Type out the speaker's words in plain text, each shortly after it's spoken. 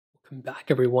Welcome back,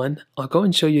 everyone. I'll go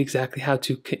and show you exactly how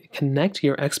to connect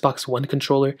your Xbox One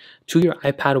controller to your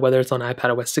iPad, whether it's on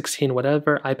iPadOS 16,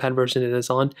 whatever iPad version it is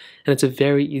on, and it's a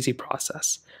very easy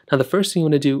process. Now, the first thing you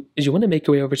want to do is you want to make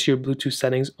your way over to your Bluetooth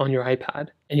settings on your iPad,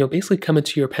 and you'll basically come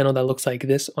into your panel that looks like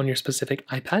this on your specific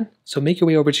iPad. So make your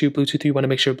way over to your Bluetooth. You want to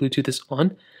make sure Bluetooth is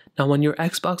on. Now, on your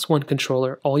Xbox One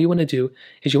controller, all you want to do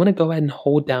is you want to go ahead and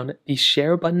hold down the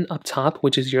share button up top,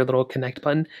 which is your little connect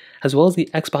button, as well as the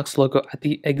Xbox logo at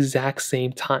the exact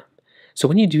same time. So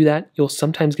when you do that, you'll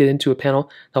sometimes get into a panel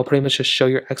that'll pretty much just show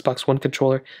your Xbox One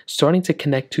controller starting to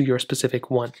connect to your specific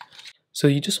one. So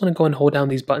you just want to go and hold down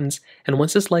these buttons, and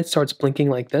once this light starts blinking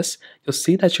like this, you'll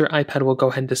see that your iPad will go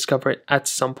ahead and discover it at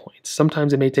some point.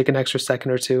 Sometimes it may take an extra second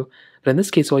or two, but in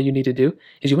this case, all you need to do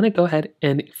is you want to go ahead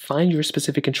and find your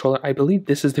specific controller. I believe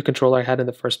this is the controller I had in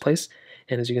the first place,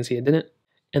 and as you can see, it didn't.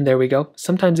 And there we go.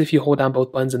 Sometimes if you hold down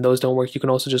both buttons and those don't work, you can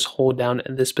also just hold down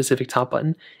this specific top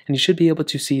button, and you should be able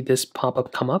to see this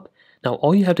pop-up come up. Now,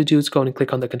 all you have to do is go and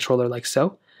click on the controller like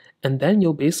so. And then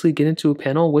you'll basically get into a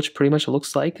panel which pretty much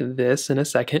looks like this in a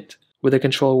second, where the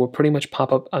controller will pretty much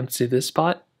pop up onto this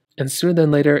spot. And sooner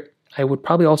than later, I would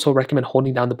probably also recommend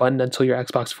holding down the button until your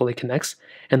Xbox fully connects.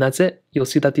 And that's it. You'll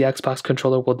see that the Xbox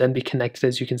controller will then be connected,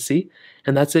 as you can see.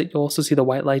 And that's it. You'll also see the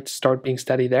white light start being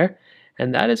steady there.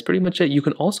 And that is pretty much it. You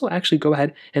can also actually go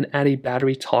ahead and add a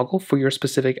battery toggle for your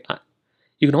specific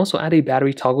You can also add a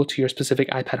battery toggle to your specific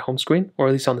iPad home screen, or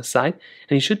at least on the side,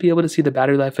 and you should be able to see the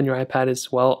battery life on your iPad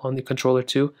as well on the controller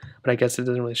too, but I guess it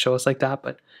doesn't really show us like that,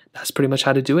 but that's pretty much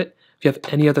how to do it. If you have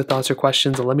any other thoughts or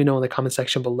questions, let me know in the comment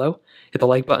section below. Hit the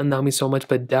like button, that would mean so much,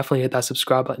 but definitely hit that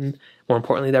subscribe button. More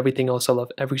importantly than everything else, I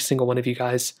love every single one of you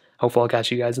guys. Hopefully I'll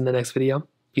catch you guys in the next video.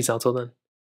 Peace out till then.